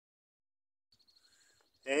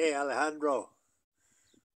Hey Alejandro,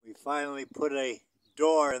 we finally put a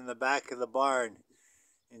door in the back of the barn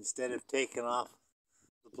instead of taking off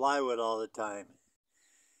the plywood all the time.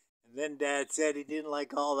 And then Dad said he didn't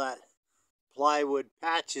like all that plywood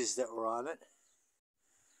patches that were on it,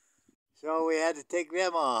 so we had to take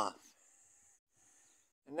them off.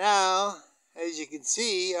 And now, as you can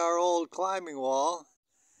see, our old climbing wall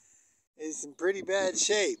is in pretty bad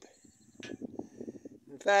shape.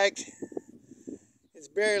 In fact, it's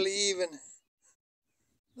barely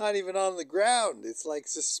not even on the ground. It's like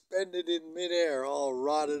suspended in midair, all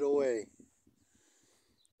rotted away.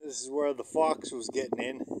 This is where the fox was getting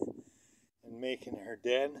in and making her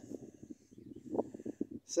den.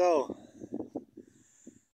 So,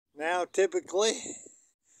 now typically,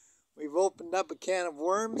 we've opened up a can of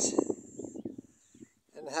worms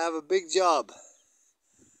and have a big job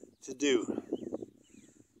to do.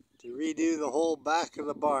 To redo the whole back of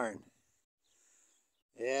the barn.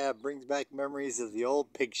 Yeah, it brings back memories of the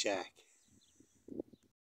old pig shack.